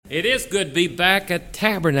It is good to be back at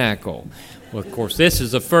Tabernacle. Well, of course, this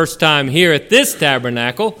is the first time here at this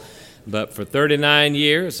Tabernacle, but for 39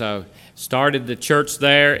 years, I started the church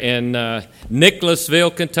there in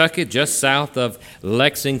Nicholasville, Kentucky, just south of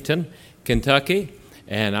Lexington, Kentucky,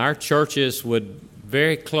 and our churches would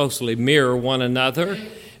very closely mirror one another,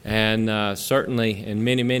 and certainly in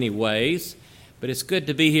many, many ways. But it's good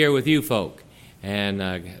to be here with you folk,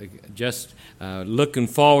 and just looking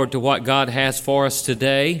forward to what God has for us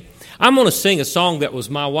today. I'm going to sing a song that was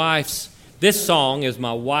my wife's. This song is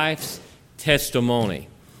my wife's testimony.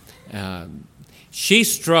 She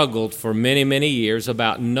struggled for many, many years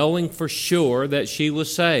about knowing for sure that she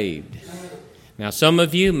was saved. Now, some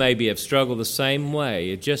of you maybe have struggled the same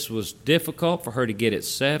way. It just was difficult for her to get it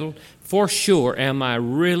settled. For sure, am I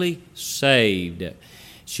really saved?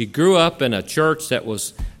 She grew up in a church that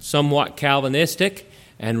was somewhat Calvinistic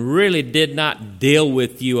and really did not deal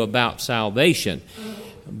with you about salvation.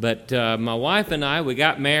 But my wife and I, we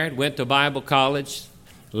got married, went to Bible college,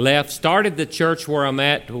 left, started the church where I'm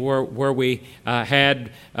at, where we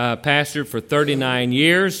had pastored for 39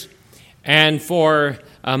 years. And for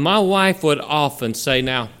my wife would often say,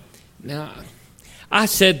 now, I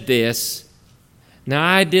said this, now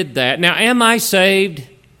I did that, now am I saved?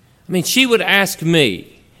 I mean, she would ask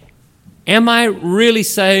me, am I really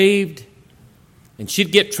saved? And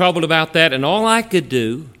she'd get troubled about that, and all I could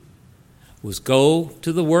do was go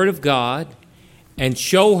to the Word of God and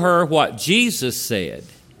show her what Jesus said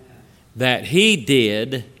that He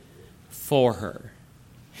did for her.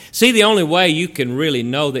 See, the only way you can really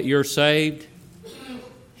know that you're saved,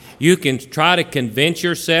 you can try to convince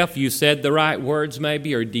yourself you said the right words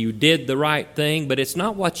maybe, or you did the right thing, but it's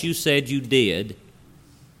not what you said you did.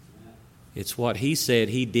 It's what He said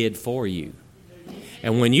He did for you.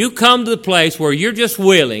 And when you come to the place where you're just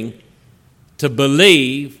willing to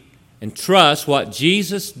believe and trust what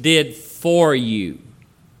Jesus did for you,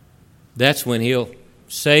 that's when He'll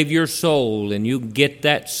save your soul and you get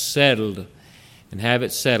that settled and have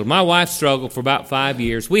it settled. My wife struggled for about 5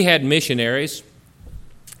 years. We had missionaries,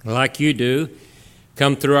 like you do,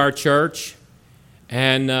 come through our church.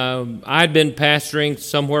 And I'd been pastoring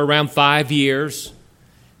somewhere around 5 years.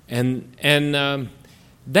 And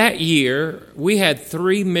that year, we had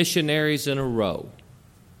 3 missionaries in a row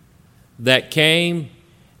that came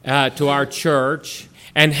to our church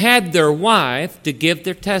and had their wife to give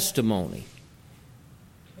their testimony.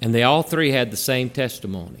 And they all 3 had the same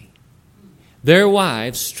testimony. Their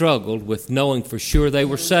wives struggled with knowing for sure they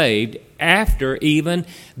were saved after even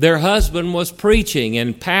their husband was preaching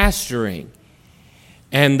and pastoring.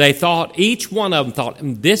 And they thought, each one of them thought,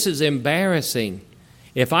 this is embarrassing.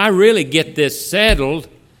 If I really get this settled,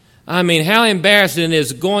 I mean, how embarrassing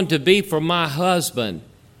is it going to be for my husband?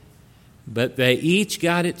 But they each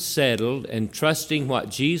got it settled and trusting what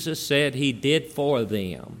Jesus said He did for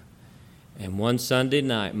them. And one Sunday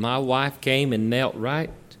night, my wife came and knelt right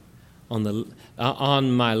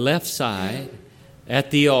on my left side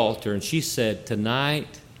at the altar, and she said,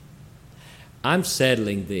 tonight, I'm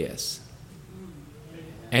settling this.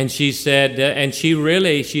 And she said,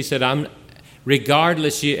 I'm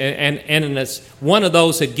regardless, and as one of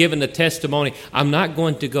those had given the testimony, I'm not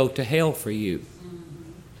going to go to hell for you.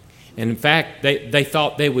 And in fact, they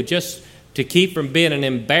thought they would just, to keep from being an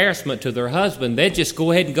embarrassment to their husband, they'd just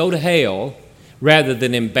go ahead and go to hell rather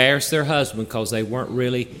than embarrass their husband because they weren't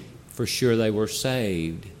really for sure they were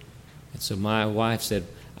saved. And so my wife said,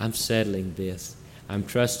 I'm settling this. I'm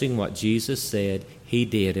trusting what Jesus said He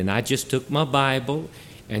did. And I just took my Bible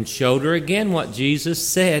and showed her again what Jesus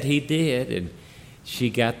said He did. And she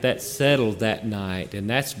got that settled that night. And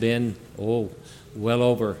that's been, well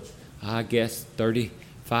over, I guess,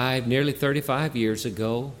 nearly 35 years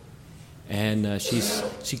ago. And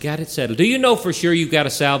she got it settled. Do you know for sure you got a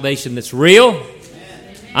salvation that's real?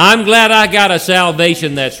 I'm glad I got a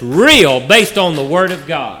salvation that's real based on the Word of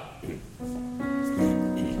God.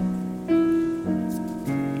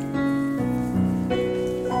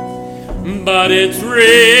 But it's real,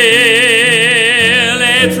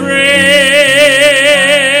 it's real.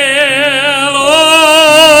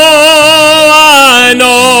 Oh, I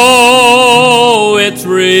know it's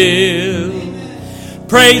real.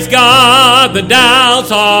 Praise God, the doubts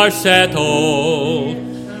are settled.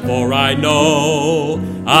 For I know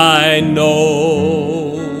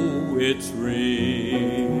it's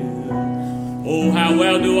real. Oh, how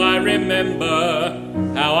well do I remember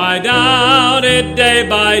how I doubted day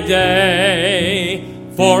by day,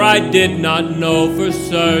 for I did not know for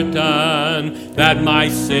certain that my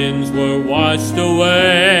sins were washed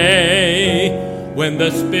away. When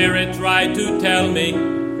the Spirit tried to tell me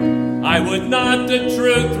I would not the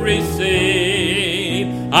truth receive,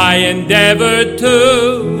 I endeavored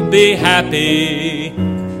to be happy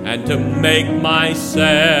and to make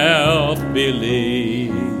myself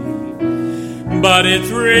believe. But it's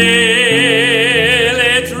real,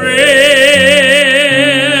 it's real.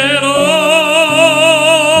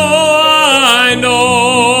 Oh, I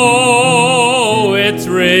know it's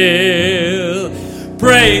real.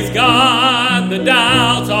 Praise God, the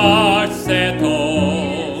doubts are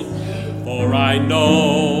settled, for I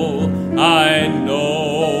know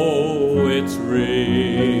it's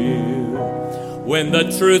real. When the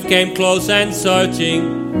truth came close and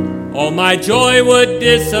searching, all my joy would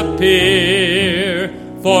disappear,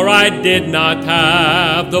 for I did not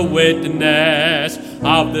have the witness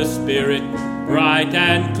of the Spirit bright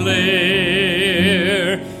and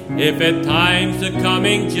clear. If at times the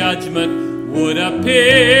coming judgment would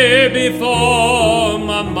appear before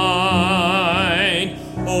my mind,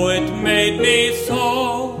 oh, it made me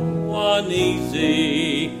so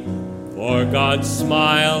uneasy, for God's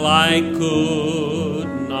smile I could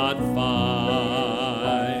not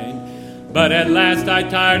find. But at last I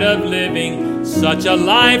tired of living such a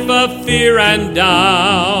life of fear and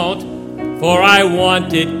doubt, for I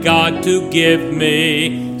wanted God to give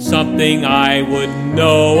me something I would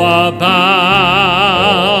know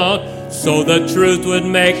about, so the truth would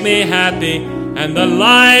make me happy and the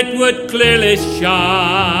light would clearly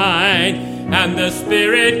shine, and the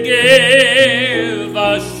Spirit give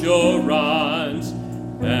assurance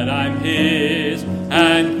that I'm His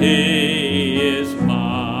and He is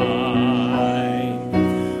mine.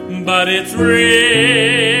 But it's real,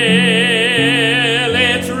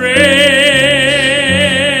 it's real.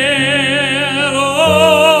 Oh,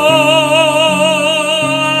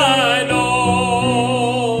 I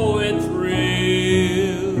know it's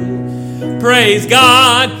real. Praise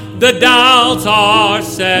God, the doubts are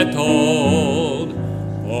settled,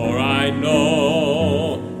 for I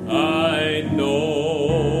know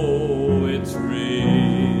it's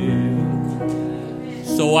real.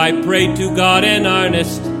 So I prayed to God in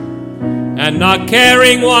earnest, and not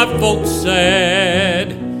caring what folks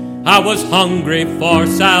said, I was hungry for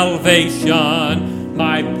salvation.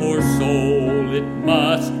 My poor soul, it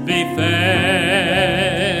must be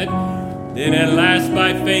fed. Then at last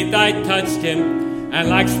by faith I touched Him, and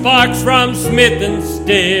like sparks from smitten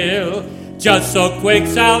steel, just so quick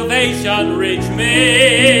salvation reached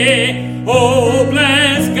me. Oh,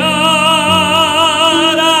 bless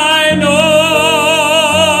God, I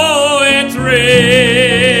know it's real,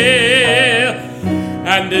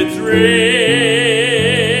 and it's real,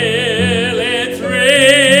 it's real.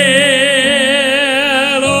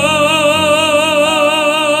 Oh,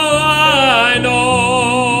 I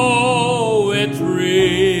know it's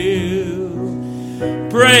real.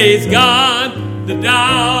 Praise God, the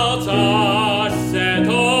doubts are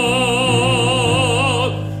settled,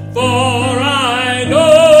 for I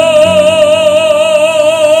know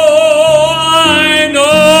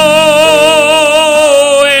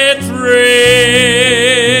it's real.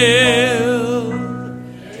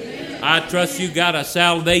 I trust you got a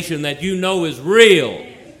salvation that you know is real.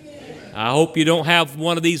 I hope you don't have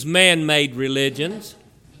one of these man-made religions,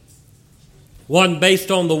 one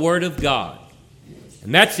based on the Word of God.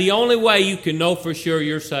 And that's the only way you can know for sure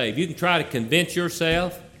you're saved. You can try to convince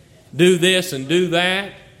yourself, do this and do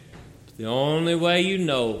that. It's the only way you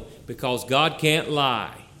know, because God can't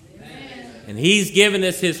lie. And He's given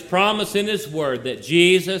us His promise in His Word that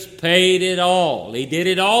Jesus paid it all. He did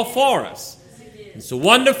it all for us. It's a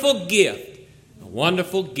wonderful gift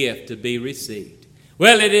to be received.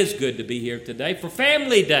 Well, it is good to be here today for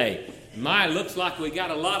Family Day. My, it looks like we got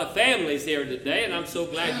a lot of families here today, and I'm so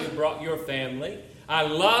glad you brought your family. I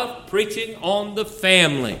love preaching on the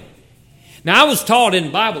family. Now, I was taught in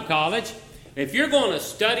Bible college, if you're going to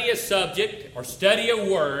study a subject or study a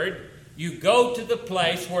word, you go to the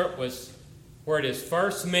place where it is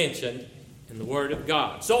first mentioned in the Word of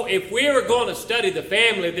God. So if we were going to study the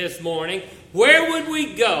family this morning, where would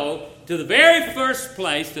we go to the very first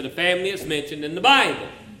place that a family is mentioned in the Bible?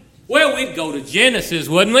 Well, we'd go to Genesis,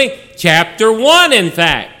 wouldn't we? Chapter 1, in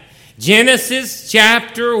fact. Genesis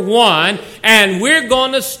chapter 1, and we're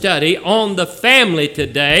going to study on the family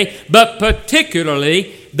today, but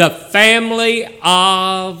particularly the family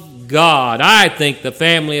of God. I think the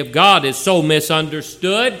family of God is so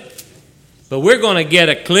misunderstood, but we're going to get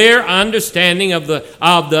a clear understanding of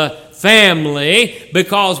the family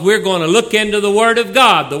because we're going to look into the Word of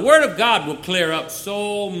God. The Word of God will clear up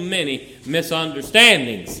so many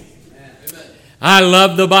misunderstandings. I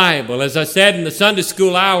love the Bible. As I said in the Sunday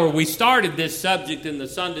school hour, we started this subject in the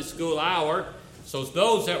Sunday school hour. So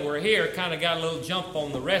those that were here kind of got a little jump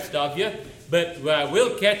on the rest of you. But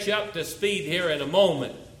we'll catch up to speed here in a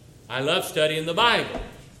moment. I love studying the Bible.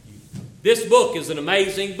 This book is an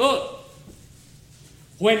amazing book.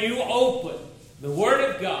 When you open the Word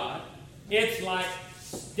of God, it's like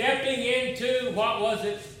stepping into, what was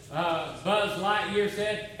it Buzz Lightyear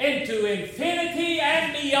said? Into infinity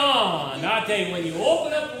and beyond. I tell you, when you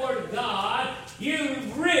open up the Word of God, you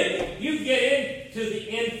get into the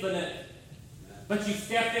infinite. But you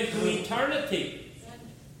step into eternity.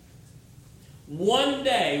 One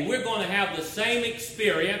day, we're going to have the same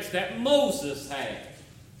experience that Moses had.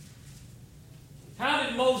 How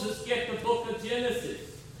did Moses get the book of Genesis?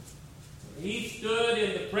 He stood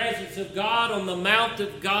in the presence of God on the Mount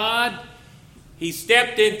of God. He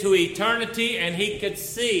stepped into eternity and he could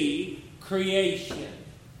see creation.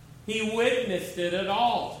 He witnessed it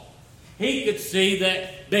all. He could see the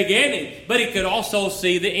beginning, but he could also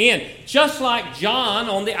see the end. Just like John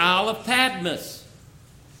on the Isle of Patmos.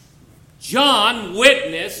 John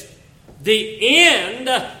witnessed the end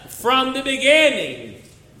from the beginning,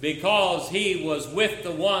 because he was with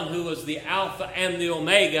the one who was the Alpha and the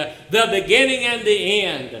Omega, the beginning and the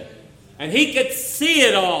end. And he could see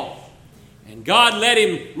it all. And God let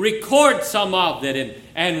him record some of it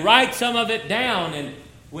and write some of it down. And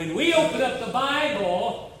when we open up the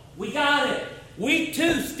Bible, we got it. We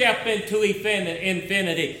too step into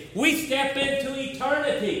infinity. We step into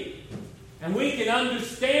eternity. And we can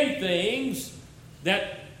understand things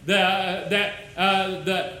that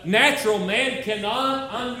the natural man cannot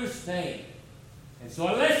understand. And so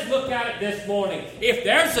let's look at it this morning. If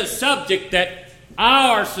there's a subject that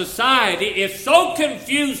our society is so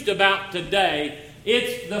confused about today,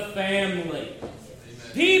 it's the family. Amen.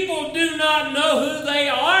 People do not know who they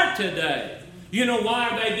are today. You know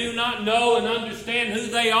why they do not know and understand who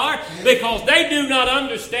they are? Because they do not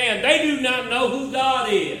understand. They do not know who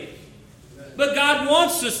God is. But God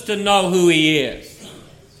wants us to know who He is.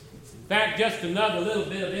 In fact, just another little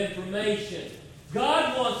bit of information.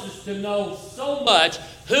 God wants us to know so much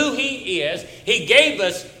who He is. He gave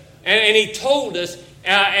us, and He told us,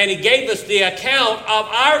 and He gave us the account of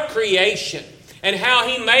our creation and how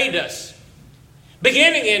He made us.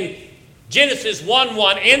 Beginning in Genesis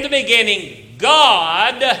 1:1, in the beginning,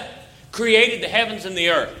 God created the heavens and the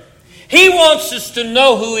earth. He wants us to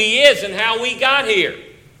know who He is and how we got here.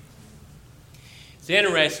 It's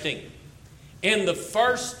interesting. In the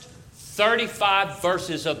first 35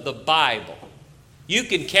 verses of the Bible, you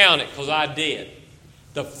can count it because I did.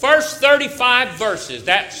 The first 35 verses,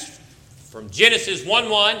 that's from Genesis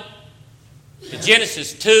 1:1 to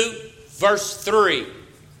Genesis 2, verse 3.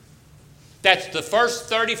 That's the first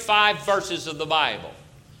 35 verses of the Bible.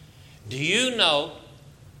 Do you know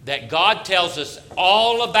that God tells us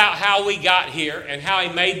all about how we got here and how He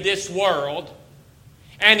made this world?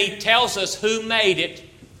 And He tells us who made it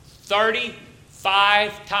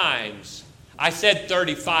 35 times. I said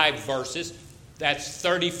 35 verses. That's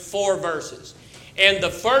 34 verses. In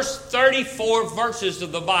the first 34 verses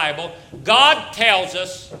of the Bible, God tells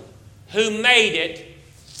us who made it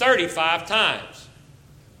 35 times.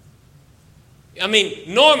 I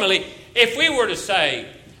mean, normally, if we were to say,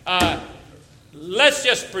 let's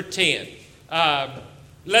just pretend.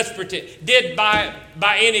 Let's pretend. Did by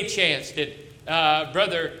any chance, did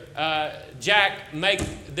Brother Jack make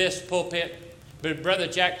this pulpit? But Brother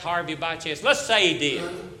Jack Harvey by chance? Let's say he did.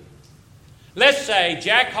 Let's say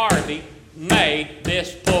Jack Harvey made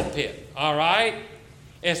this pulpit. All right?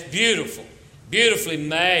 It's beautiful. Beautifully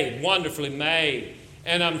made. Wonderfully made.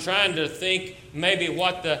 And I'm trying to think maybe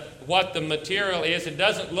what the material is. It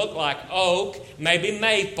doesn't look like oak. Maybe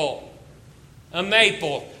maple. A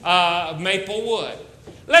maple wood.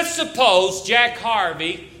 Let's suppose Jack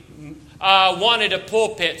Harvey wanted a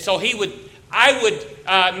pulpit, so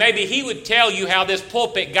maybe he would tell you how this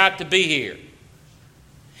pulpit got to be here.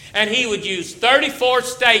 And he would use 34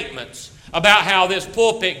 statements about how this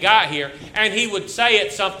pulpit got here, and he would say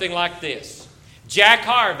it something like this. Jack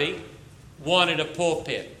Harvey wanted a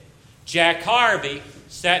pulpit. Jack Harvey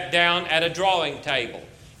sat down at a drawing table.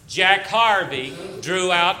 Jack Harvey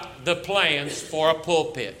drew out the plans for a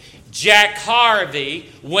pulpit. Jack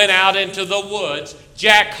Harvey went out into the woods.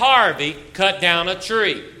 Jack Harvey cut down a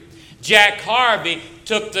tree. Jack Harvey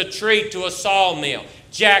took the tree to a sawmill.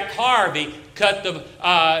 Jack Harvey cut the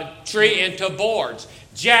tree into boards.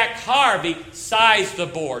 Jack Harvey sized the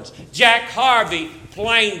boards. Jack Harvey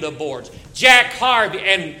planed the boards. Jack Harvey,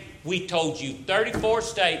 and we told you 34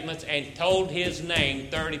 statements and told his name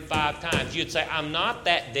 35 times. You'd say, I'm not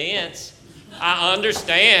that dense. I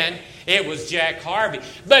understand it was Jack Harvey.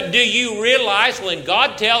 But do you realize when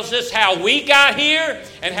God tells us how we got here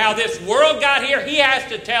and how this world got here, He has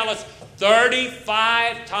to tell us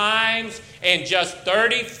 35 times in just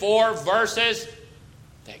 34 verses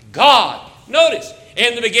that God. Notice,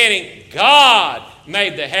 in the beginning, God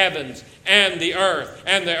made the heavens and the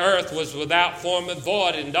earth was without form and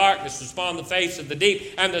void, and darkness was upon the face of the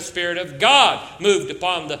deep, and the Spirit of God moved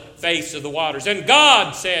upon the face of the waters. And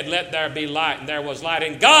God said, let there be light, and there was light.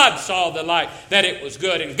 And God saw the light, that it was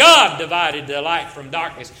good, and God divided the light from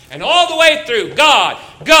darkness. And all the way through, God.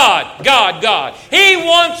 He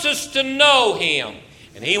wants us to know Him,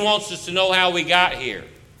 and He wants us to know how we got here.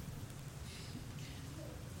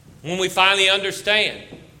 When we finally understand,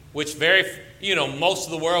 which most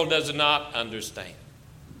of the world does not understand.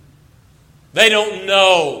 They don't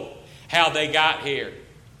know how they got here.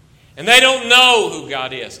 And they don't know who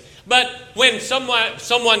God is. But when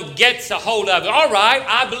someone gets a hold of it, all right,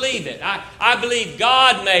 I believe it. I believe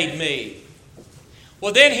God made me.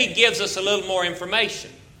 Well, then He gives us a little more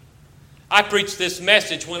information. I preached this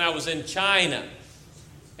message when I was in China.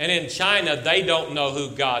 And in China, they don't know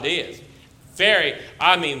who God is.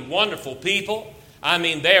 Wonderful people.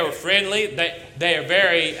 They are friendly. They are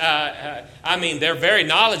very. They're very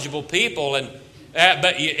knowledgeable people.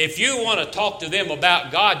 But if you want to talk to them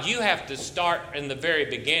about God, you have to start in the very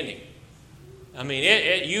beginning.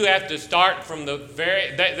 You have to start from the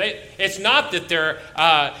very. It's not that they're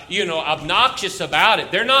obnoxious about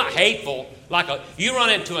it. They're not hateful. You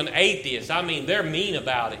run into an atheist. They're mean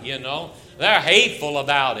about it. They're hateful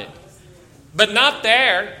about it, but not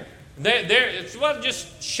there.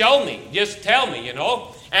 Just show me. Just tell me,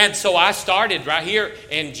 And so I started right here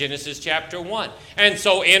in Genesis chapter 1. And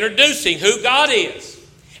so introducing who God is.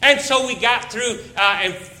 And so we got through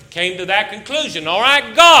and came to that conclusion. All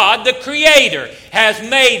right, God, the Creator, has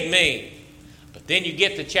made me. But then you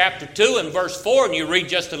get to chapter 2 and verse 4 and you read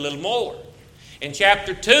just a little more. In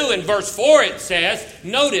chapter 2 and verse 4 it says,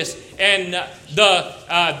 notice, and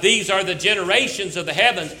these are the generations of the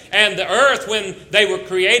heavens and the earth when they were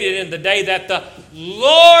created in the day that the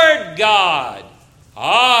Lord God.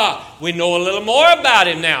 We know a little more about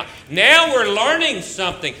Him now. Now we're learning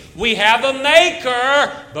something. We have a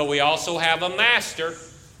maker, but we also have a master.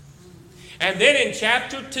 And then in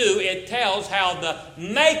chapter 2 it tells how the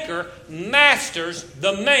maker masters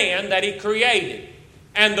the man that He created.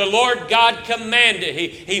 And the Lord God commanded.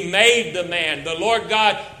 He made the man. The Lord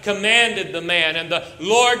God commanded the man. And the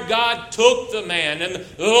Lord God took the man. And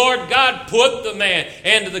the Lord God put the man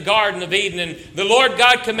into the Garden of Eden. And the Lord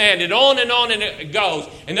God commanded. On and it goes.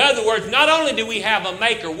 In other words, not only do we have a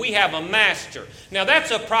maker, we have a master. Now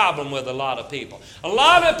that's a problem with a lot of people. A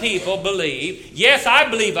lot of people believe, yes, I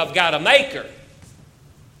believe I've got a maker,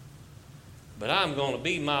 but I'm going to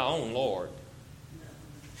be my own Lord.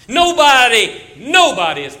 Nobody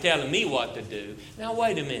is telling me what to do. Now,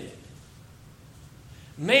 wait a minute.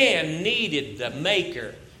 Man needed the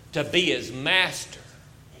maker to be his master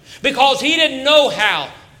because he didn't know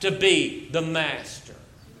how to be the master.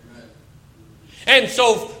 And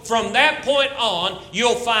so from that point on,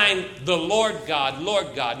 you'll find the Lord God,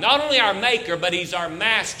 not only our maker, but He's our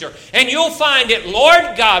master. And you'll find it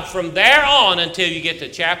Lord God from there on until you get to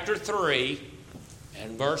chapter 3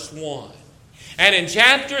 and verse 1. And in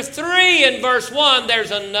chapter 3 and verse 1, there's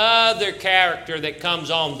another character that comes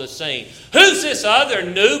on the scene. Who's this other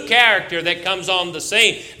new character that comes on the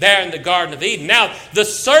scene there in the Garden of Eden? Now, the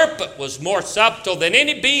serpent was more subtle than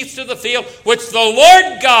any beast of the field which the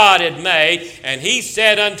Lord God had made. And he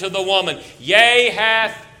said unto the woman, Yea,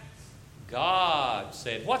 hath God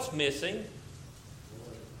said. What's missing?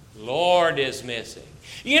 Lord is missing.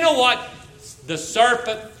 You know what? The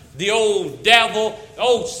serpent, the old devil,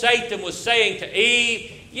 old Satan was saying to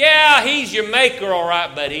Eve, yeah, he's your maker, all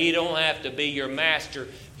right, but he don't have to be your master.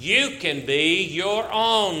 You can be your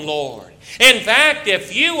own Lord. In fact,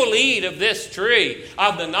 if you will eat of this tree,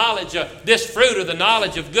 of the knowledge of this fruit of the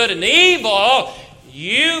knowledge of good and evil,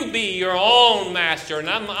 you be your own master. And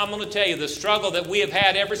I'm going to tell you the struggle that we have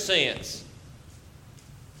had ever since.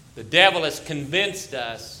 The devil has convinced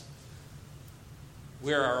us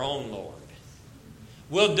we're our own Lord.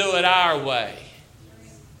 We'll do it our way.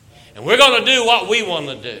 And we're going to do what we want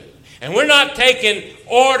to do. And we're not taking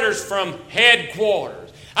orders from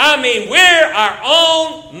headquarters. We're our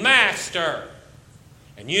own master.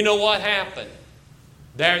 And you know what happened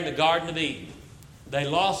there in the Garden of Eden? They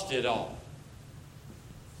lost it all.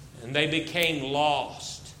 And they became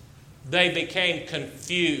lost. They became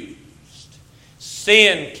confused.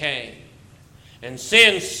 Sin came. And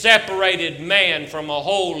sin separated man from a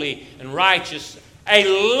holy and righteous,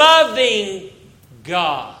 a loving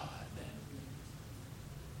God.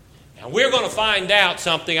 Now we're going to find out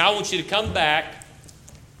something. I want you to come back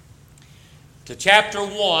to chapter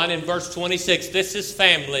 1 and verse 26. This is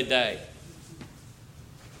Family Day.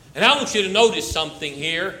 And I want you to notice something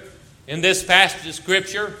here in this passage of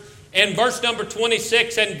Scripture. in verse number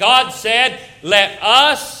 26, and God said, let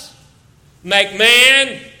us make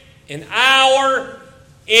man in our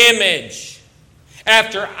image,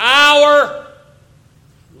 after our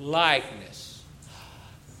likeness.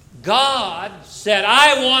 God said,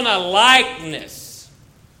 I want a likeness.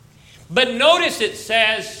 But notice it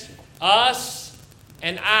says us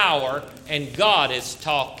and our, and God is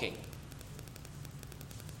talking.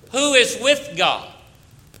 Who is with God?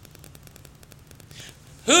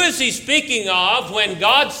 Who is he speaking of when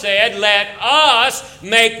God said, let us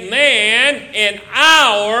make man in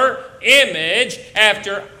our image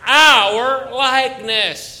after our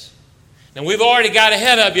likeness? Now we've already got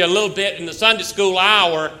ahead of you a little bit in the Sunday school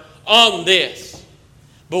hour on this.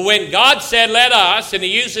 But when God said let us, and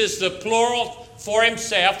he uses the plural for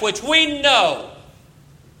himself, which we know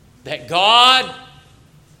that God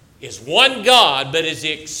is one God, but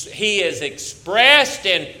he is expressed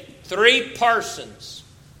in three persons.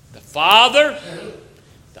 The Father,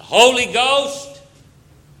 the Holy Ghost,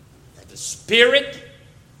 or the Spirit,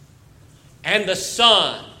 and the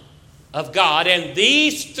Son of God. And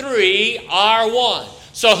these three are one.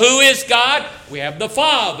 So who is God? We have the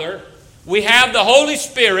Father, we have the Holy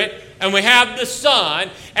Spirit, and we have the Son.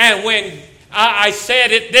 And when I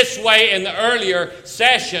said it this way in the earlier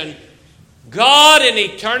session, God in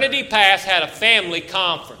eternity past had a family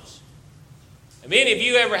conference. Have any of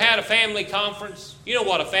you ever had a family conference? You know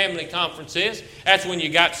what a family conference is. That's when you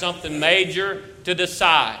got something major to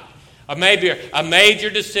decide. Or maybe a major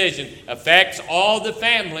decision affects all the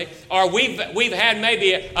family. Or we've had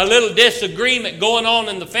maybe a little disagreement going on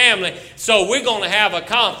in the family. So we're going to have a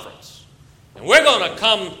conference. And we're going to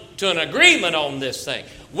come to an agreement on this thing.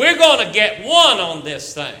 We're going to get one on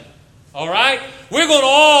this thing. All right? We're going to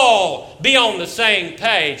all be on the same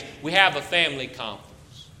page. We have a family conference.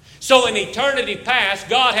 So in eternity past,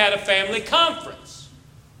 God had a family conference.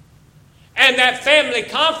 And that family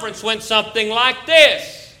conference went something like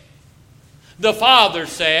this. The Father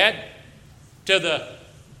said to the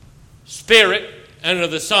Spirit and to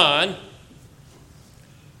the Son,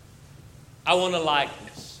 I want a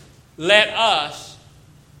likeness. Let us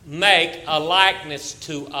make a likeness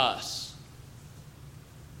to us.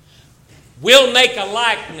 We'll make a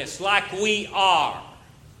likeness like we are.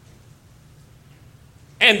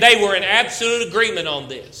 And they were in absolute agreement on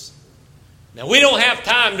this. Now, we don't have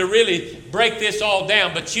time to really break this all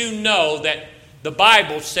down, but you know that the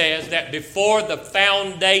Bible says that before the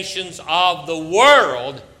foundations of the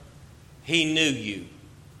world, he knew you.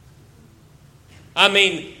 I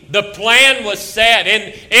mean, the plan was set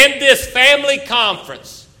in this family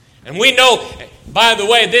conference. And we know, by the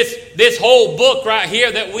way, this whole book right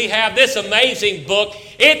here that we have, this amazing book,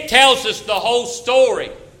 it tells us the whole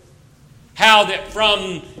story. How that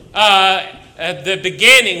from the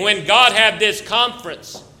beginning, when God had this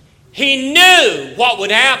conference, he knew what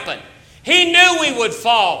would happen. He knew we would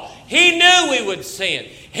fall. He knew we would sin.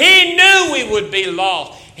 He knew we would be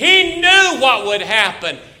lost. He knew what would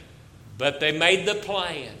happen. But they made the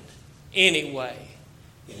plan anyway.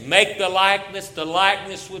 Make the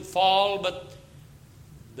likeness would fall, but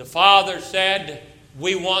the Father said,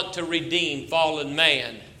 we want to redeem fallen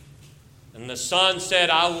man. And the Son said,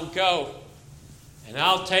 I will go. And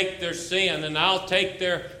I'll take their sin, and I'll take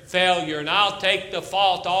their failure, and I'll take the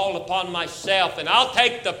fault all upon myself, and I'll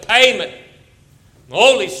take the payment. The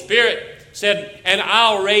Holy Spirit said, and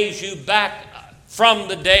I'll raise you back from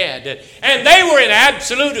the dead. And they were in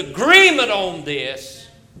absolute agreement on this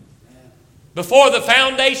before the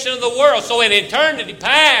foundation of the world. So in eternity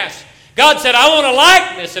past, God said, I want a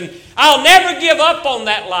likeness, and I'll never give up on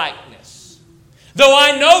that likeness. Though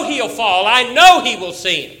I know he'll fall, I know he will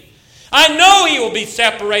sin. I know he will be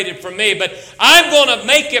separated from me, but I'm going to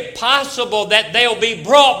make it possible that they'll be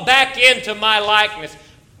brought back into my likeness,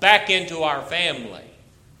 back into our family.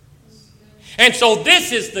 And so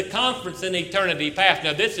this is the conference in eternity past.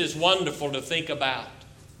 Now this is wonderful to think about.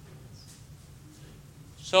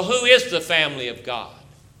 So who is the family of God?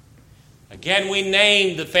 Again, we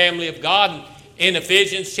named the family of God in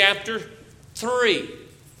Ephesians chapter 3.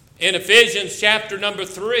 In Ephesians chapter number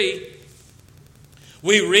 3,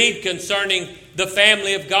 we read concerning the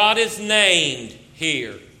family of God is named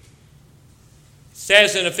here. It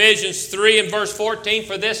says in Ephesians 3 and verse 14,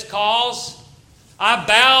 for this cause I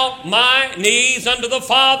bow my knees unto the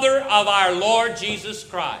Father of our Lord Jesus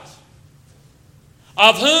Christ,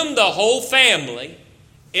 of whom the whole family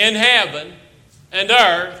in heaven and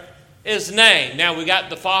earth is named. Now we got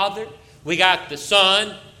the Father, we got the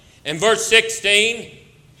Son. In verse 16,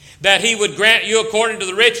 that he would grant you according to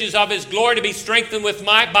the riches of his glory to be strengthened with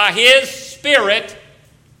might by his Spirit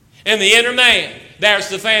in the inner man. There's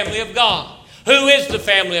the family of God. Who is the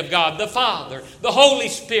family of God? The Father, the Holy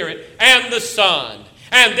Spirit, and the Son.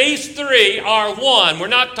 And these three are one. We're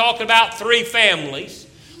not talking about three families.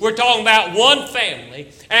 We're talking about one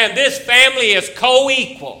family. And this family is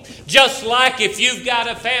co-equal. Just like if you've got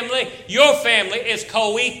a family, your family is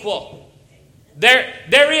co-equal.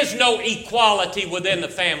 There is no equality within the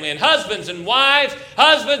family. And husbands and wives,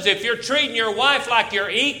 husbands, if you're treating your wife like you're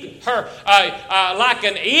like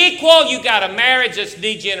an equal, you got a marriage that's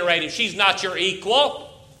degenerated. She's not your equal.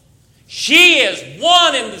 She is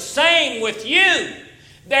one and the same with you.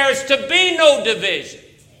 There's to be no division.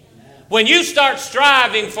 When you start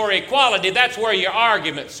striving for equality, that's where your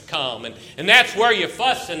arguments come. And that's where your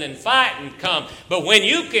fussing and fighting come. But when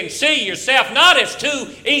you can see yourself not as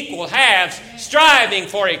two equal halves striving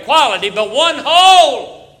for equality, but one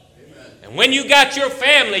whole. Amen. And when you got your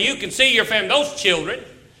family, you can see your family. Those children,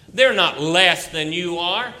 they're not less than you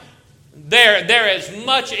are. They're as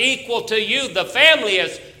much equal to you. The family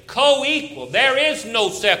is co-equal. There is no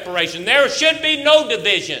separation. There should be no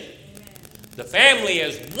division. The family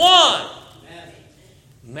is one,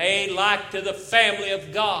 made like to the family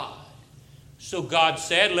of God. So God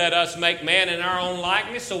said, let us make man in our own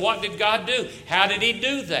likeness. So what did God do? How did He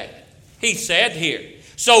do that? He said here,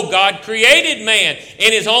 so God created man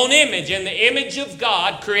in His own image. In the image of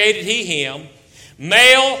God created He him.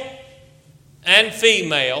 Male and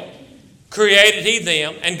female created He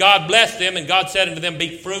them. And God blessed them. And God said unto them,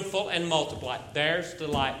 be fruitful and multiply. There's the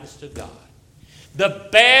likeness to God. The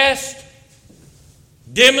best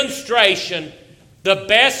demonstration, the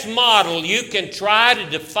best model you can try to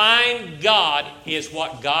define God is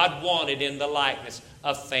what God wanted in the likeness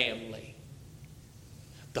of family.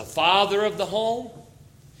 The father of the home,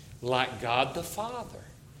 like God the Father.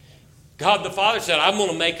 God the Father said, I'm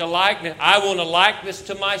going to make a likeness. I want a likeness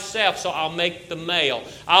to myself, so I'll make the male.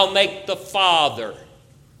 I'll make the father.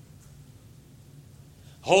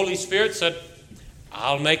 Holy Spirit said,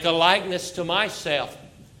 I'll make a likeness to myself.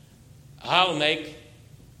 I'll make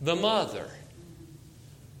the mother.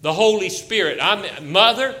 The Holy Spirit.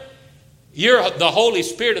 Mother, you're the Holy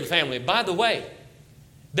Spirit of the family. By the way,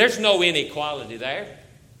 there's no inequality there.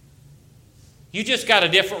 You just got a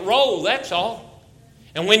different role, that's all.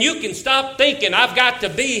 And when you can stop thinking, I've got to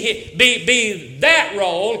be that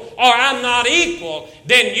role, or I'm not equal,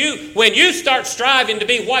 then when you start striving to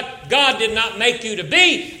be what God did not make you to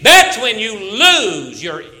be, that's when you lose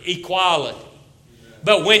your equality.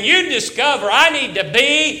 But when you discover I need to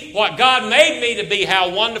be what God made me to be, how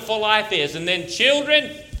wonderful life is. And then children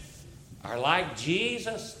are like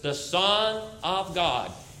Jesus, the Son of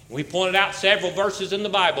God. We pointed out several verses in the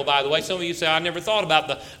Bible, by the way. Some of you say, I never thought about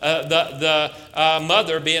the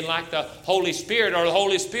mother being like the Holy Spirit, or the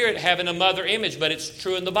Holy Spirit having a mother image, but it's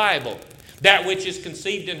true in the Bible. That which is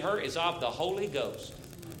conceived in her is of the Holy Ghost.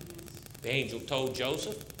 The angel told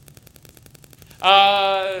Joseph.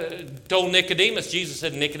 Told Nicodemus, Jesus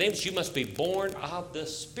said, Nicodemus, you must be born of the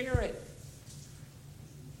Spirit.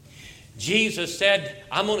 Jesus said,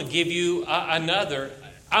 I'm going to give you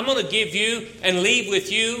I'm going to give you and leave with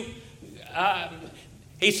you.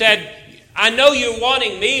 He said, I know you're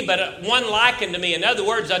wanting me, but one likened to me. In other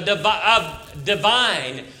words, of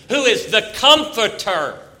divine, who is the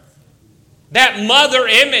comforter. That mother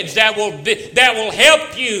image that will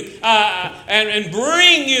help you and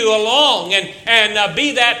bring you along and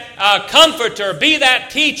be that comforter, be that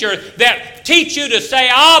teacher that teach you to say,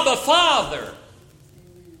 Abba, Father.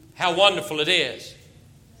 How wonderful it is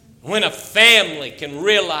when a family can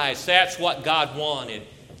realize that's what God wanted.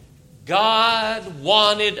 God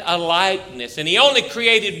wanted a likeness, and He only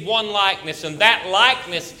created one likeness, and that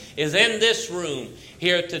likeness is in this room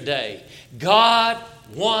here today. God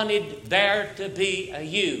wanted there to be a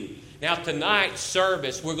you. Now tonight's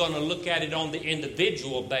service, we're going to look at it on the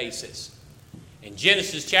individual basis. In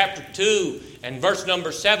Genesis chapter 2 and verse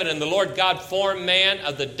number 7, and the Lord God formed man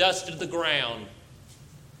of the dust of the ground,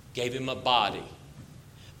 gave him a body,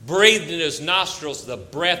 breathed in his nostrils the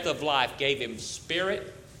breath of life, gave him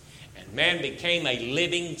spirit, and man became a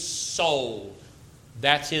living soul.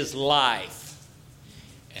 That's his life.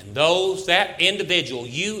 And that individual,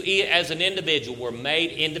 you as an individual, were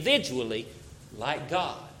made individually like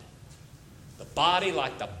God. The body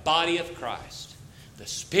like the body of Christ. The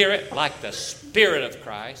spirit like the Spirit of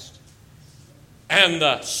Christ. And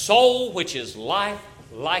the soul, which is life,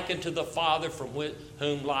 like unto the Father from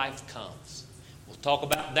whom life comes. We'll talk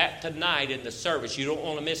about that tonight in the service. You don't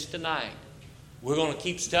want to miss tonight. We're going to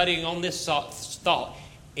keep studying on this thought.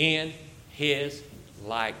 In His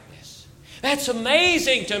likeness. That's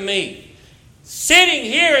amazing to me. sitting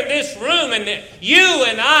here in this room, and that you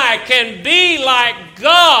and I can be like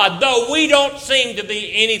God, though we don't seem to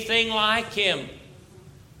be anything like Him.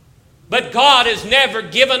 But God has never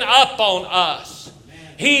given up on us.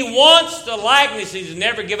 He wants the likeness. He's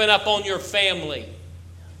never given up on your family.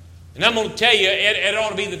 And I'm going to tell you, it ought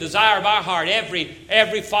to be the desire of our heart.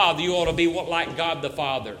 Every father, you ought to be like God the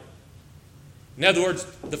Father. In other words,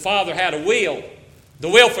 the Father had a will, the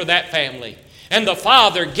will for that family. And the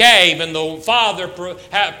Father gave, and the Father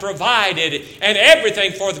provided, and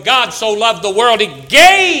everything. For God so loved the world, He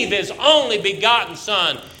gave His only begotten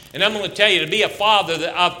Son. And I'm going to tell you, to be a father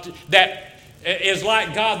that is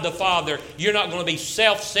like God the Father, you're not going to be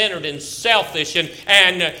self-centered and selfish,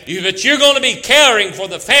 but you're going to be caring for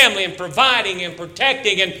the family and providing and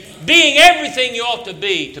protecting and being everything you ought to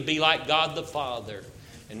be like God the Father.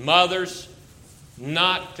 And mothers,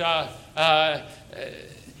 not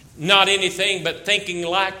anything but thinking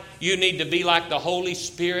like you need to be like the Holy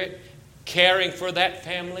Spirit, caring for that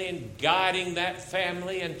family and guiding that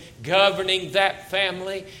family and governing that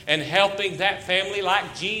family and helping that family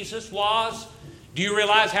like Jesus was. Do you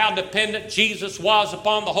realize how dependent Jesus was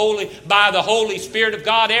upon by the Holy Spirit of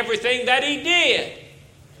God, everything that He did?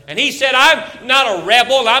 And He said, I'm not a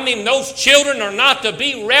rebel. I mean, those children are not to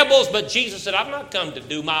be rebels. But Jesus said, I've not come to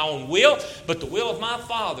do my own will, but the will of my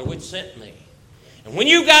Father which sent me. And when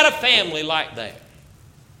you've got a family like that,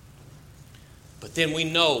 but then we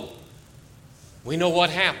know what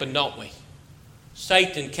happened, don't we?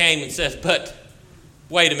 Satan came and says, but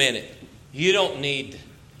wait a minute, you don't need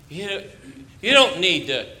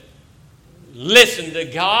to listen to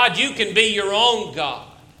God. You can be your own God.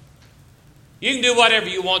 You can do whatever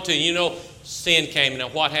you want to. You know, sin came. Now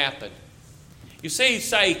what happened? You see,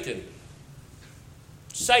 Satan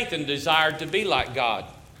desired to be like God.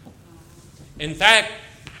 In fact,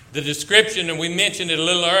 the description, and we mentioned it a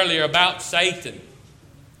little earlier about Satan.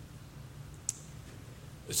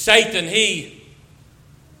 Satan, he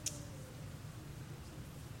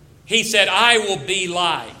said, I will be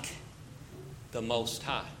like the Most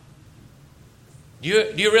High. Do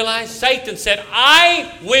you realize? Satan said,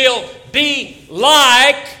 I will be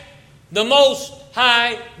like the Most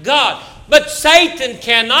High God. But Satan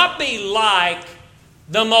cannot be like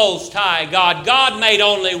the Most High God. God made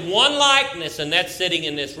only one likeness, and that's sitting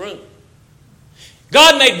in this room.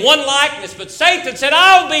 God made one likeness, but Satan said,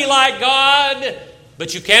 I'll be like God.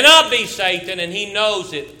 But you cannot be Satan, and he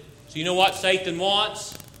knows it. So you know what Satan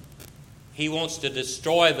wants? He wants to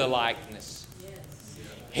destroy the likeness.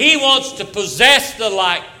 He wants to possess the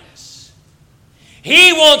likeness.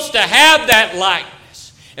 He wants to have that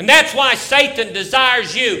likeness. And that's why Satan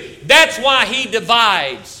desires you. That's why he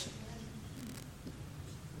divides.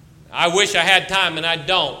 I wish I had time, and I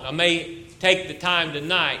don't. I may take the time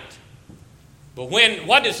tonight. But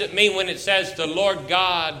what does it mean when it says the Lord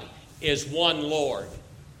God is one Lord?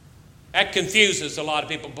 That confuses a lot of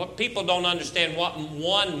people. But people don't understand what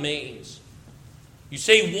one means. You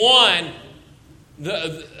see, one,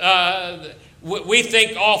 we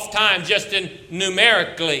think oftentimes just in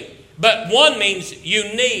numerically. But one means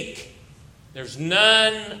unique. There's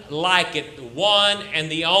none like it. The one and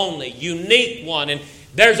the only. Unique one. And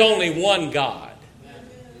there's only one God.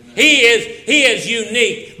 He is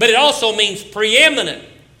unique. But it also means preeminent.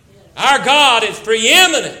 Our God is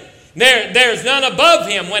preeminent. There's none above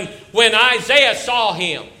him. When Isaiah saw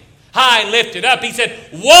him high and lifted up, he said,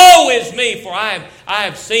 woe is me, for I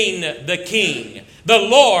have seen the King, the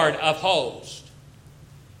Lord of hosts.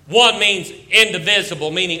 One means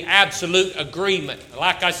indivisible, meaning absolute agreement.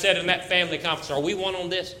 Like I said in that family conference, are we one on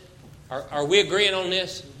this? Are we agreeing on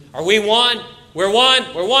this? Are we one? We're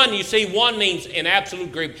one. We're one. You see, one means in absolute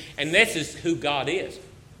agreement. And this is who God is.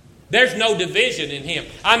 There's no division in him.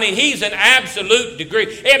 I mean, he's an absolute degree.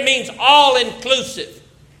 It means all-inclusive.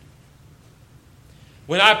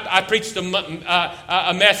 When I preached a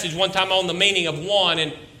message one time on the meaning of one,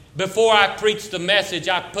 and before I preached the message,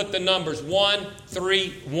 I put the numbers 1,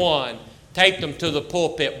 3, 1. Taped them to the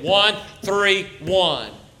pulpit. 1, 3,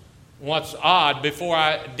 1. What's odd, before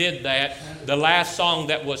I did that, the last song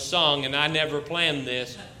that was sung, and I never planned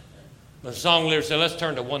this, the song lyric said, let's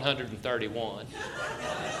turn to 131.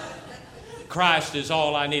 Christ is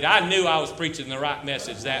all I need. I knew I was preaching the right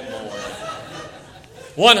message that morning.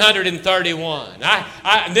 131.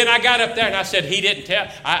 Then I got up there and I said,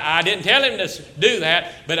 I didn't tell him to do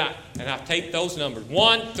that, but I taped those numbers.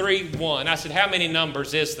 1, 3, 1. I said, how many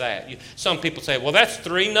numbers is that? Some people say, well, that's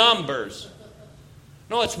 3 numbers.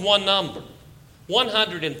 No, it's one number.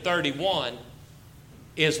 131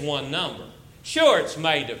 is one number. Sure, it's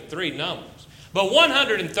made of 3 numbers. But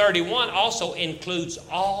 131 also includes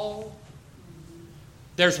all.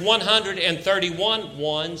 There's 131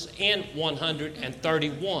 ones in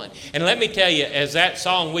 131. And let me tell you, as that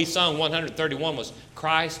song we sung, 131 was,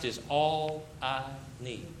 Christ is all I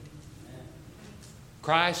need.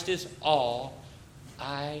 Christ is all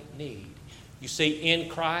I need. You see, in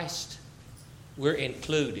Christ, we're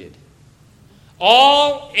included.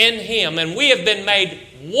 All in Him. And we have been made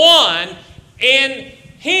one in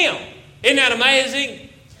Him. Isn't that amazing?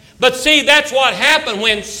 But see, that's what happened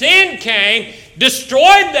when sin came,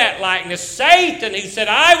 destroyed that likeness. Satan, he said,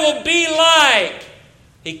 I will be like.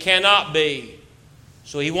 He cannot be.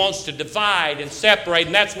 So he wants to divide and separate,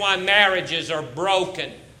 and that's why marriages are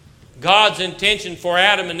broken. God's intention for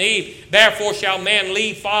Adam and Eve, therefore shall man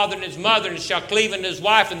leave father and his mother and shall cleave unto his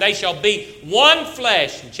wife, and they shall be one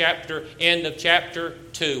flesh. End of chapter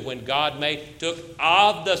 2, when God took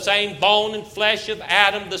of the same bone and flesh of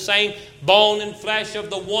Adam, the same bone and flesh of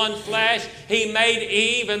the one flesh, He made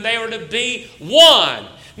Eve, and they were to be one.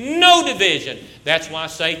 No division. That's why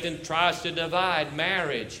Satan tries to divide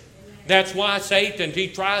marriage. That's why Satan, he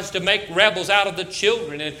tries to make rebels out of the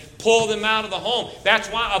children and pull them out of the home. That's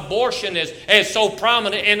why abortion is so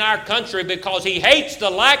prominent in our country, because he hates the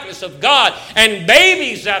likeness of God and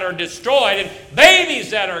babies that are destroyed and babies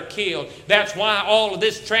that are killed. That's why all of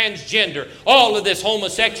this transgender, all of this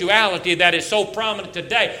homosexuality that is so prominent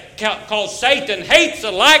today, because Satan hates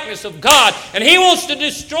the likeness of God and he wants to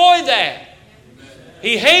destroy that.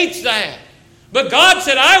 He hates that. But God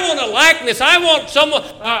said, I want a likeness. I want some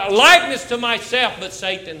likeness to myself. But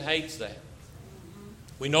Satan hates that.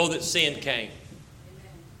 We know that sin came.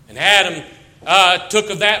 And Adam took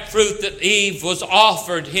of that fruit that Eve was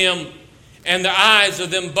offered him. And the eyes of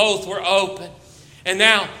them both were open. And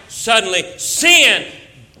now suddenly sin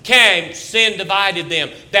came. Sin divided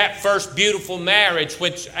them. That first beautiful marriage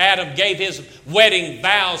which Adam gave his wedding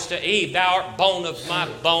vows to Eve. Thou art bone of my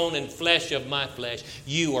bone and flesh of my flesh.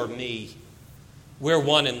 You are me. We're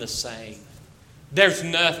one and the same. There's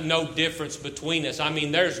no difference between us. I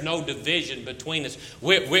mean, there's no division between us.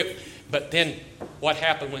 But then what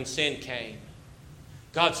happened when sin came?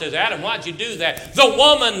 God says, Adam, why'd you do that? The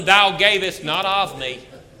woman thou gavest not of me.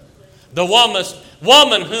 The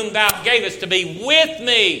woman whom thou gavest to be with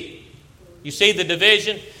me. You see the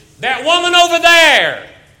division? That woman over there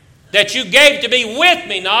that you gave to be with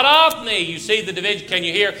me, not of me. You see the division? Can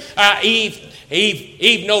you hear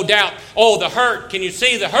Eve, no doubt. Oh, the hurt. Can you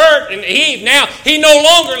see the hurt? And Eve now, he no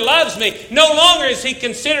longer loves me. No longer is he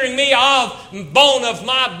considering me of bone of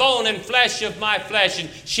my bone and flesh of my flesh. And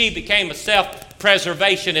she became a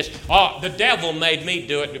self-preservationist. Oh, the devil made me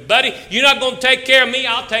do it. Buddy, you're not going to take care of me.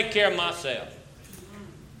 I'll take care of myself.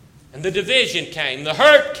 And the division came. The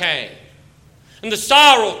hurt came. And the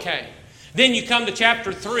sorrow came. Then you come to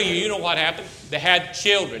chapter 3. You know what happened? They had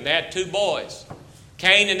children. They had 2 boys.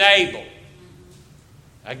 Cain and Abel.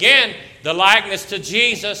 Again, the likeness to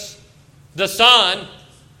Jesus, the Son.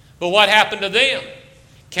 But what happened to them?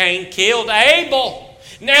 Cain killed Abel.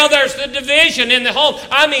 Now there's the division in the home.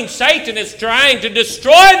 I mean, Satan is trying to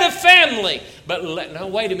destroy the family. But no,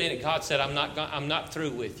 wait a minute. God said, I'm not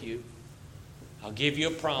through with you. I'll give you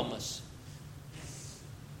a promise.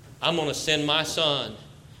 I'm going to send my Son,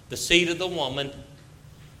 the seed of the woman,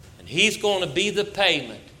 and he's going to be the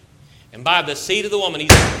payment. And by the seed of the woman,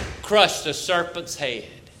 he's crush the serpent's head.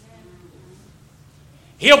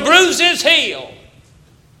 He'll bruise his heel,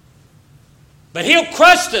 but he'll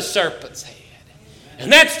crush the serpent's head.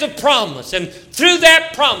 And that's the promise. And through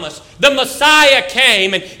that promise, the Messiah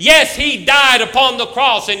came. And yes, he died upon the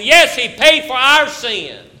cross. And yes, he paid for our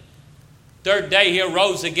sin. 3rd day, he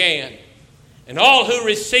arose again. And all who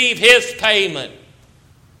receive his payment,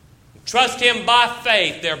 trust him by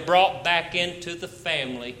faith, they're brought back into the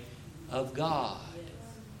family of God.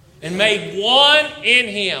 And made one in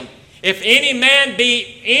him. If any man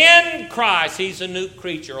be in Christ, he's a new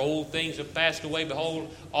creature. Old things have passed away.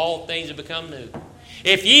 Behold, all things have become new.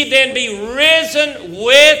 If ye then be risen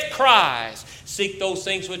with Christ, seek those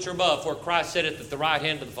things which are above, for Christ sitteth at the right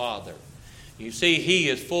hand of the Father. You see, he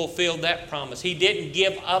has fulfilled that promise. He didn't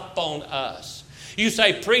give up on us. You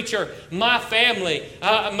say, preacher, my family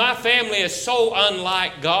is so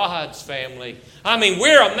unlike God's family. I mean,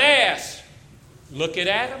 we're a mess. Look at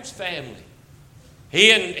Adam's family.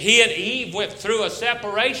 He and Eve went through a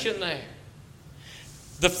separation there.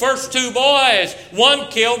 The first 2 boys, one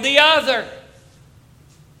killed the other.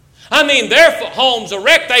 I mean, their homes are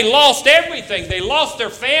wrecked. They lost everything. They lost their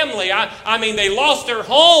family. I mean, they lost their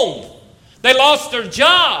home. They lost their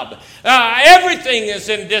job. Everything is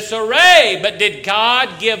in disarray. But did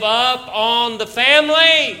God give up on the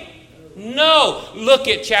family? No. Look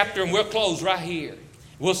at chapter, and we'll close right here.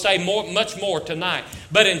 We'll say much more tonight.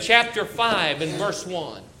 But in chapter 5 and verse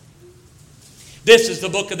 1, this is the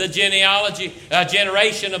book of the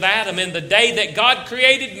generation of Adam. In the day that God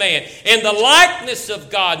created man, in the likeness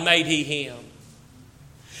of God made he him.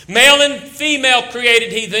 Male and female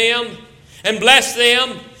created he them, and blessed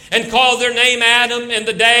them, and called their name Adam in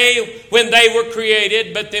the day when they were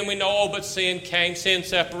created. But then we know, but sin came, sin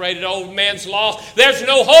separated, old man's lost. There's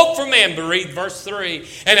no hope for man. But read verse 3.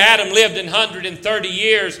 And Adam lived 130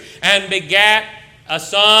 years and begat a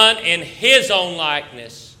son in his own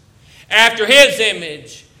likeness, after his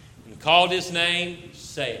image, and called his name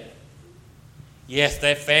Seth. Yes,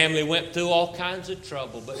 that family went through all kinds of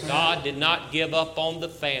trouble, but God did not give up on the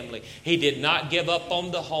family. He did not give up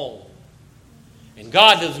on the home. And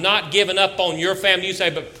God has not given up on your family. You say,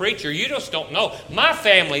 but preacher, you just don't know. My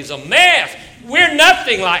family's a mess. We're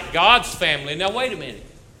nothing like God's family. Now, wait a minute.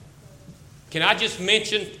 Can I just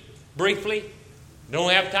mention briefly?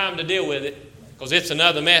 Don't have time to deal with it because it's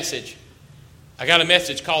another message. I got a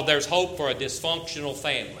message called There's Hope for a Dysfunctional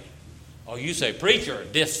Family. Oh, you say, preacher, a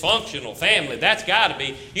dysfunctional family. That's got to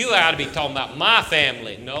be, you ought to be talking about my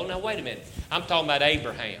family. No, now wait a minute. I'm talking about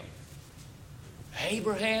Abraham.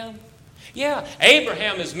 Abraham? Yeah,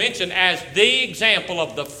 Abraham is mentioned as the example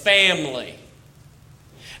of the family.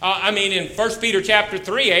 In 1 Peter chapter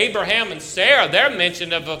 3, Abraham and Sarah, they're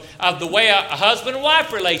mentioned of the way a husband and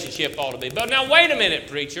wife relationship ought to be. But now wait a minute,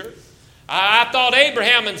 preacher. I thought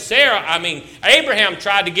Abraham and Sarah, Abraham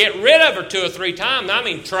tried to get rid of her 2 or 3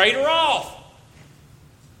 times. Trade her off.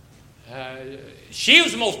 She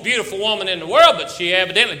was the most beautiful woman in the world, but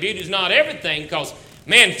beauty's not everything because,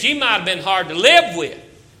 man, she might have been hard to live with.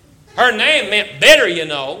 Her name meant bitter, you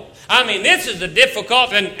know. This is the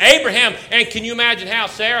difficult. And Abraham, and can you imagine how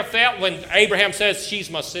Sarah felt when Abraham says, she's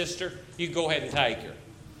my sister? You go ahead and take her.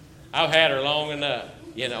 I've had her long enough.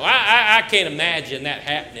 You know, I can't imagine that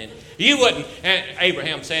happening. You wouldn't,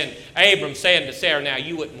 Abram saying to Sarah, now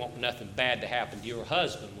you wouldn't want nothing bad to happen to your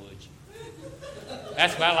husband, would you?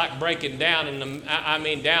 That's about like breaking down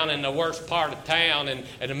down in the worst part of town in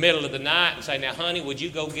the middle of the night and say, now honey, would you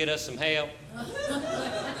go get us some help?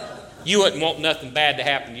 You wouldn't want nothing bad to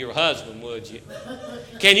happen to your husband, would you?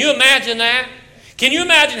 Can you imagine that? Can you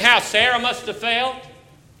imagine how Sarah must have felt?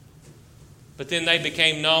 But then they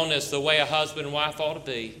became known as the way a husband and wife ought to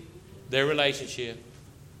be, their relationship.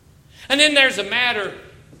 And then there's the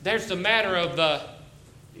matter of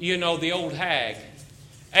the old hag.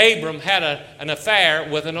 Abram had an affair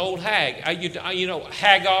with an old hag.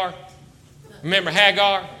 Hagar. Remember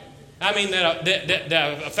Hagar?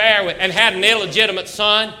 The affair with, and had an illegitimate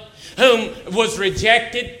son whom was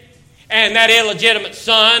rejected. And that illegitimate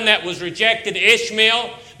son that was rejected,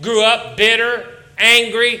 Ishmael, grew up bitter,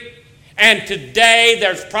 angry. And today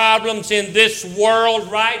there's problems in this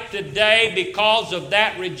world right today because of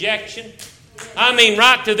that rejection.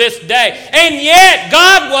 Right to this day. And yet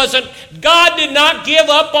God did not give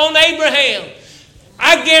up on Abraham.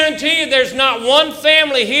 I guarantee you there's not one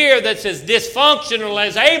family here that's as dysfunctional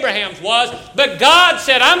as Abraham's was. But God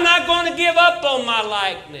said, I'm not going to give up on my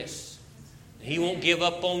likeness. He won't give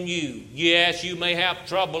up on you. Yes, you may have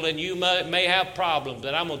trouble and you may have problems.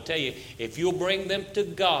 But I'm going to tell you, if you'll bring them to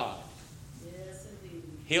God,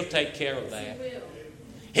 He'll take care of that.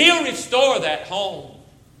 He'll restore that home.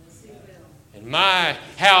 And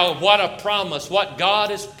what a promise, what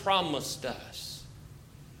God has promised us.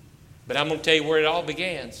 But I'm going to tell you where it all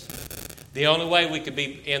begins. The only way we could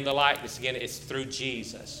be in the likeness again is through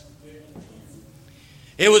Jesus.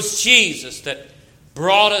 It was Jesus that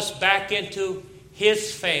brought us back into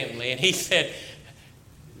His family. And He said,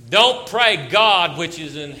 don't pray God which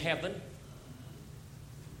is in heaven,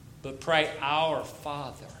 but pray our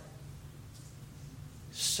Father.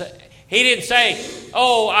 He didn't say,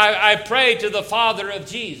 I pray to the Father of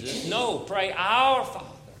Jesus. No, pray our Father,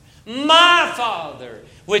 my Father,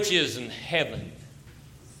 which is in heaven.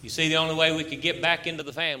 You see, the only way we could get back into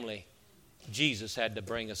the family, Jesus had to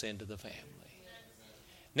bring us into the family.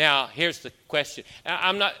 Now, here's the question.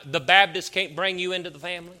 The Baptists can't bring you into the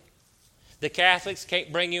family. The Catholics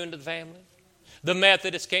can't bring you into the family. The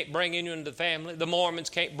Methodists can't bring you into the family. The Mormons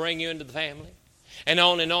can't bring you into the family. And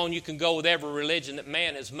on you can go with every religion that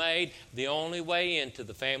man has made. The only way into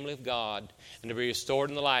the family of God and to be restored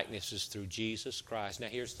in the likeness is through Jesus Christ. Now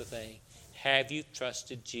here's the thing. Have you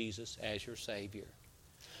trusted Jesus as your Savior?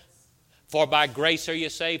 For by grace are you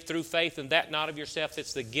saved through faith, and that not of yourself.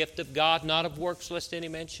 It's the gift of God, not of works, lest any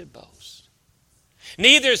man should boast.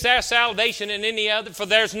 Neither is there salvation in any other, for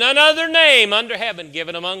there's none other name under heaven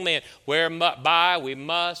given among men whereby we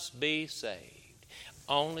must be saved.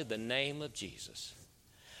 Only the name of Jesus.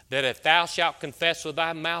 that if thou shalt confess with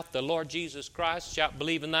thy mouth the Lord Jesus Christ, shalt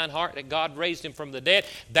believe in thine heart that God raised him from the dead,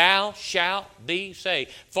 thou shalt be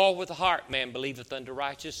saved. For with the heart man believeth unto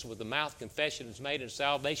righteousness, with the mouth confession is made unto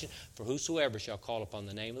salvation. For whosoever shall call upon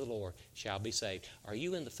the name of the Lord shall be saved. Are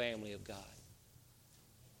you in the family of God?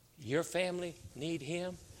 Your family need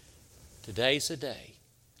him? Today's the day.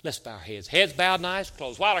 Let's bow our heads. Heads bowed and eyes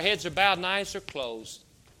closed. While our heads are bowed and eyes are closed,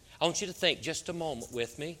 I want you to think just a moment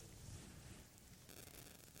with me.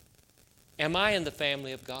 Am I in the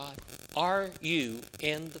family of God? Are you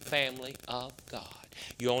in the family of God?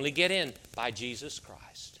 You only get in by Jesus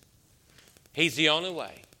Christ. He's the only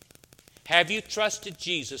way. Have you trusted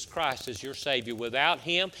Jesus Christ as your Savior? Without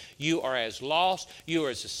him, you are as lost, you are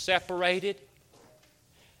as separated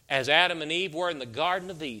as Adam and Eve were in the Garden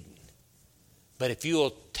of Eden. But if you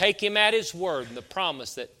will take him at his word and the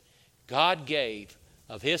promise that God gave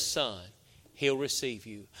of his Son, he'll receive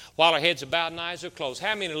you. While our heads are bowed and eyes are closed,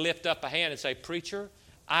 how many lift up a hand and say, Preacher,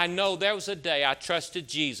 I know there was a day I trusted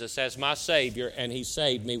Jesus as my Savior and he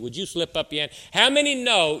saved me. Would you slip up your hand? How many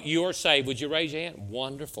know you're saved? Would you raise your hand?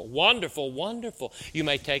 Wonderful, wonderful, wonderful. You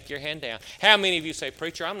may take your hand down. How many of you say,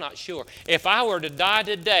 Preacher, I'm not sure. If I were to die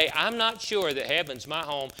today, I'm not sure that heaven's my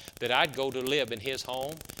home, that I'd go to live in his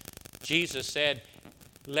home. Jesus said,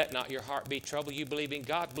 let not your heart be troubled. You believe in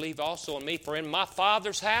God, believe also in me. For in my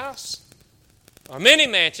Father's house are many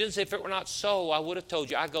mansions. If it were not so, I would have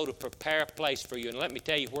told you, I go to prepare a place for you. And let me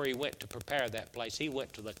tell you where he went to prepare that place. He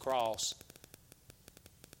went to the cross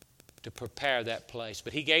to prepare that place.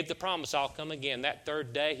 But he gave the promise, I'll come again. That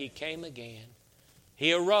third day, he came again.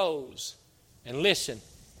 He arose. And listen,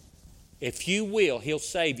 if you will, he'll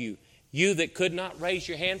save you. You that could not raise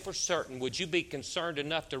your hand for certain, would you be concerned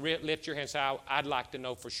enough to lift your hand and say, I'd like to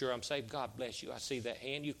know for sure I'm saved? God bless you. I see that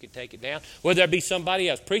hand. You can take it down. Will there be somebody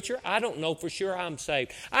else? Preacher, I don't know for sure I'm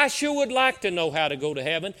saved. I sure would like to know how to go to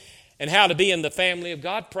heaven and how to be in the family of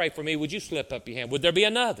God. Pray for me. Would you slip up your hand? Would there be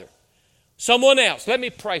another? Someone else. Let me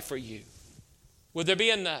pray for you. Would there be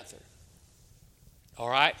another? All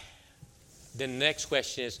right. Then the next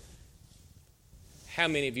question is, how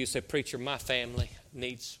many of you say, Preacher, my family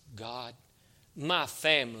needs God? My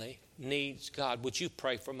family needs God. Would you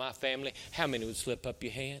pray for my family? How many would slip up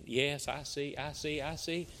your hand? Yes, I see. I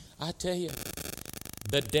tell you,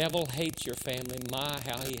 the devil hates your family. My,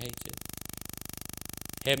 how he hates it.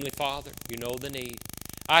 Heavenly Father, you know the need.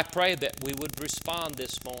 I pray that we would respond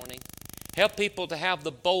this morning. Help people to have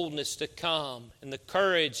the boldness to come and the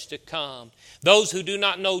courage to come. Those who do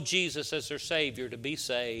not know Jesus as their Savior to be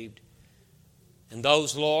saved. And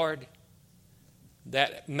those, Lord,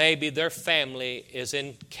 that maybe their family is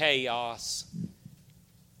in chaos,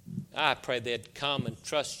 I pray they'd come and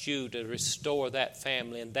trust you to restore that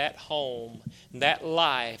family and that home and that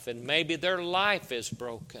life. And maybe their life is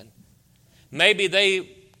broken. Maybe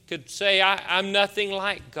they could say, I'm nothing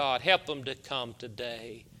like God. Help them to come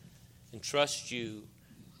today and trust you.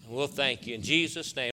 And we'll thank you in Jesus' name.